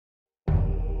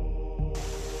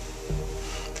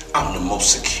I'm the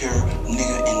most secure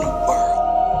nigga in the world.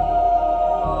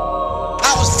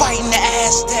 I was fighting the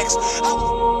Aztecs.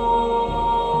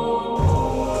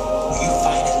 You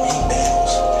fight as many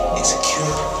battles and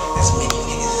secure as many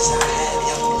niggas as I have,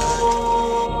 young blood.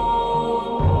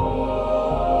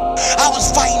 I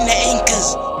was fighting the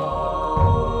Incas.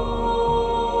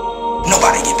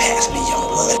 Nobody get past me, young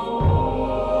blood.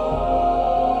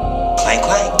 Clank,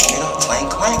 clank, nigga. Clank,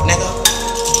 clank, nigga.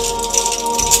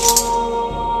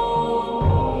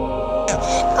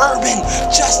 Urban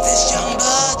justice, young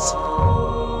bloods.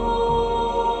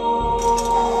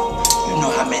 You know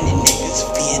how many niggas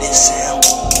fear this sound?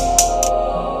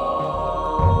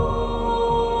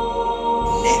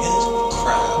 Niggas,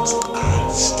 crimes,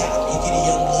 stop. You get it,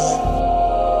 young blood?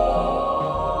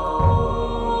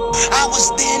 I was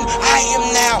then, I am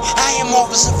now. I am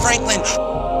Officer Franklin.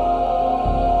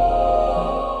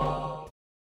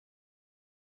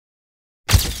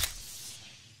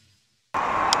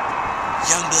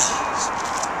 Young bloods.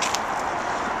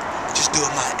 Just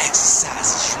doing my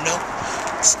exercises, you know?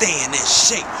 Stay in this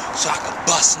shape so I can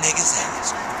bust niggas'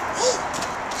 ass. Woo.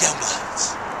 Young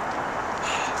bloods.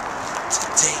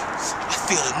 Today, I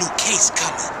feel a new case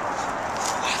coming.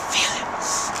 I feel it.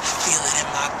 I feel it in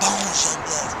my bones, young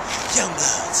bloods. Young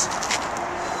bloods.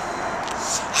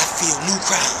 I feel new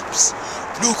crimes.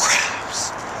 New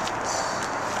crimes.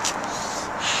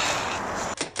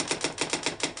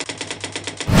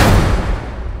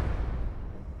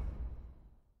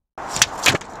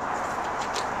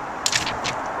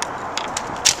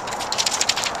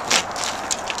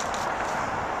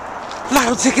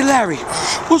 Lotto Ticket Larry.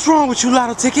 What's wrong with you,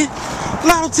 Lotto Ticket?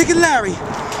 Lotto Ticket Larry.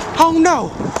 Oh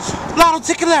no. Lotto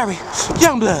Ticket Larry.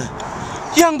 Young blood.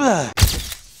 Young blood.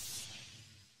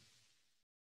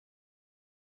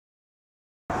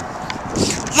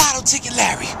 Lotto Ticket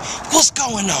Larry, what's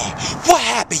going on? What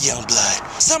happened, young blood?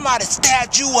 Somebody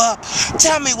stabbed you up?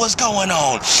 Tell me what's going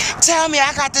on. Tell me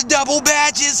I got the double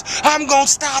badges. I'm gonna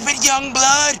stop it, young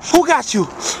blood. Who got you?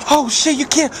 Oh shit, you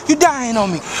can't. You dying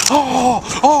on me.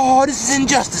 Oh, this is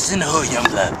injustice in the hood, young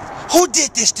blood. Who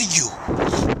did this to you?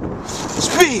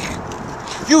 Speak.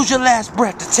 Use your last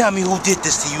breath to tell me who did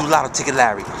this to you, Lotto Ticket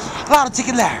Larry. Lotto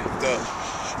Ticket Larry.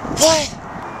 What?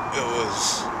 It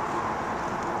was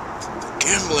a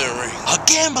gambling ring. A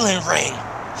gambling ring?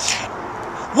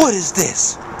 What is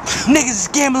this? Niggas is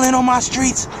gambling on my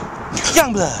streets?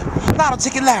 Young blood. Lotto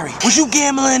Ticket Larry. Was you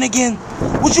gambling again?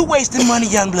 Was you wasting money,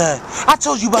 young blood? I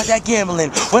told you about that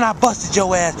gambling when I busted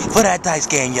your ass for that dice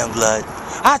game, young blood.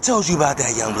 I told you about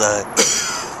that, young blood.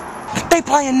 They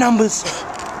playing numbers.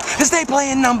 Is they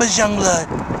playing numbers, young blood?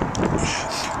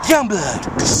 Young blood.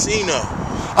 Casino.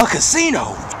 A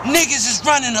casino? Niggas is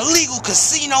running illegal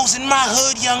casinos in my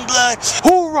hood, young blood.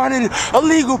 Who running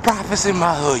illegal profits in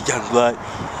my hood, young blood?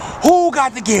 Who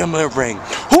got the gambling ring?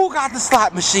 Who got the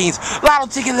slot machines? Lotto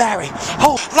Ticket Larry.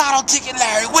 Oh, Lotto Ticket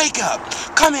Larry, wake up.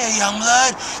 Come here, young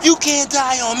blood. You can't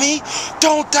die on me.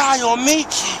 Don't die on me.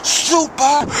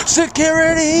 Super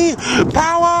security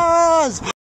powers.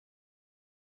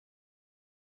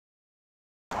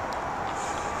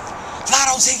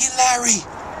 Lotto Ticket Larry.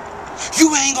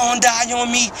 You ain't gonna die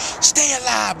on me. Stay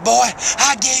alive, boy.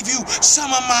 I gave you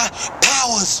some of my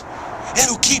powers.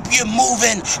 It'll keep you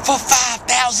moving for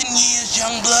 5,000 years,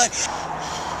 young blood.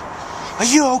 Are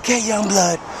you okay, young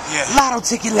blood? Yeah. Lotto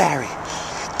Ticket Larry.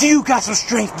 Do you got some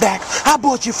strength back? I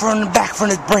brought you from the back from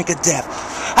the brink of death.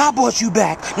 I brought you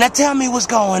back. Now tell me what's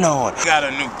going on. Got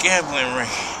a new gambling ring.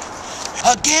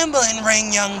 A gambling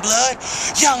ring, young blood.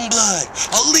 Young blood.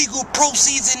 Illegal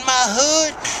proceeds in my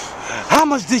hood. How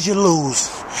much did you lose?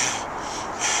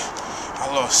 I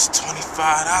lost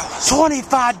 $25.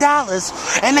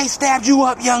 $25? And they stabbed you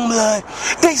up, young blood.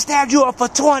 They stabbed you up for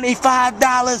 $25.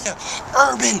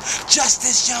 Urban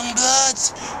justice, young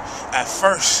bloods. At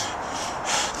first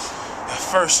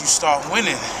you start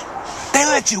winning. They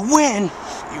let you win.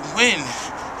 You win,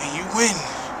 and you win.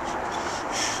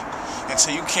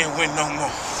 Until you can't win no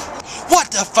more.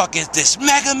 What the fuck is this?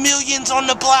 Mega Millions on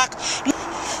the block?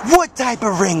 What type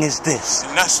of ring is this?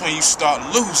 And that's when you start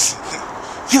losing.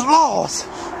 You lost.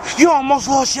 You almost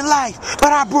lost your life,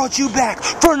 but I brought you back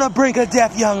from the brink of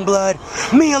death, young blood.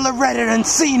 Me and Loretta done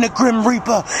seen the Grim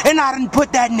Reaper, and I done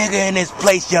put that nigga in his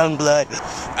place, young blood.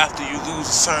 After you lose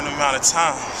a certain amount of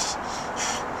times,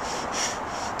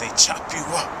 they chop you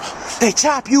up. They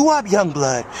chop you up, young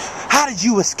blood. How did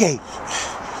you escape?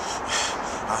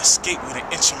 I escaped with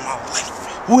an inch of my life.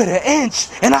 With an inch,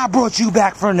 and I brought you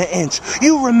back from the inch.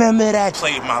 You remember that?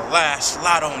 Played my last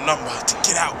lotto number to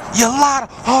get out. Your lotto?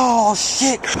 Oh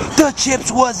shit! The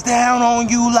chips was down on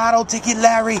you, Lotto Ticket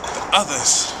Larry.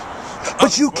 Others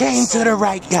But you came to the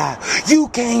right guy. You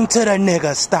came to the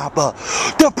nigga stopper,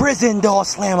 the prison door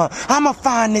slammer. I'ma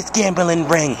find this gambling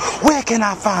ring. Where can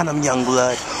I find them, young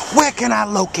blood? Where can I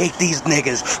locate these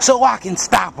niggas so I can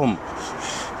stop them?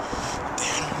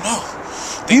 They don't know.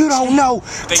 You don't know.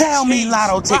 Tell me, change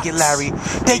Lotto Ticket spots. Larry.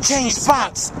 They change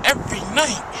spots. Every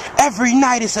night. Every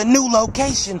night it's a new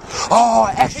location. Oh,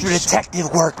 extra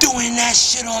detective work. Doing that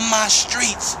shit on my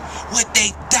streets with they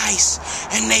dice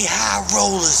and they high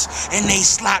rollers and they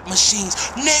slot machines.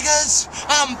 Niggas,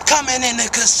 I'm coming in the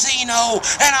casino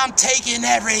and I'm taking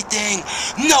everything.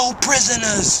 No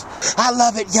prisoners. I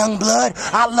love it, young blood.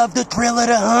 I love the thrill of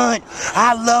the hunt.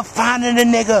 I love finding a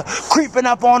nigga, creeping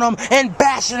up on him and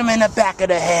bashing him in the back of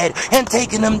the head and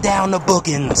taking him down the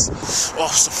bookings.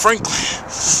 Officer Franklin,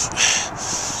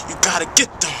 you gotta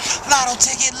get them. Lotto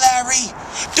Ticket Larry,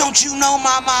 don't you know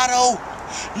my motto?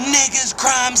 Niggas,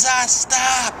 crimes I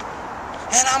stop,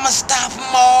 and I'ma stop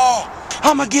them all.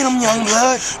 I'ma get him, young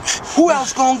blood. Who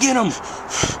else gonna get him?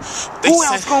 Who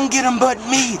else gonna get him but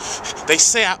me? They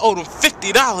say I owe them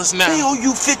 $50 now. They owe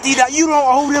you $50. You don't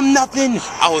owe them nothing.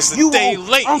 I was a You day owe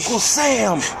late. Uncle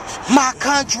Sam. My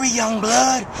country, young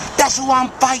blood. That's who I'm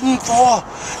fighting for.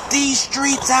 These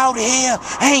streets out here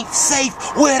ain't safe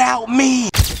without me.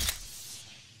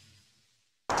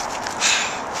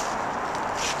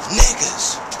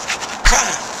 Niggas,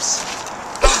 crimes,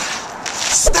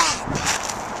 stop.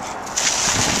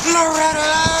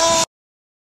 Loretta!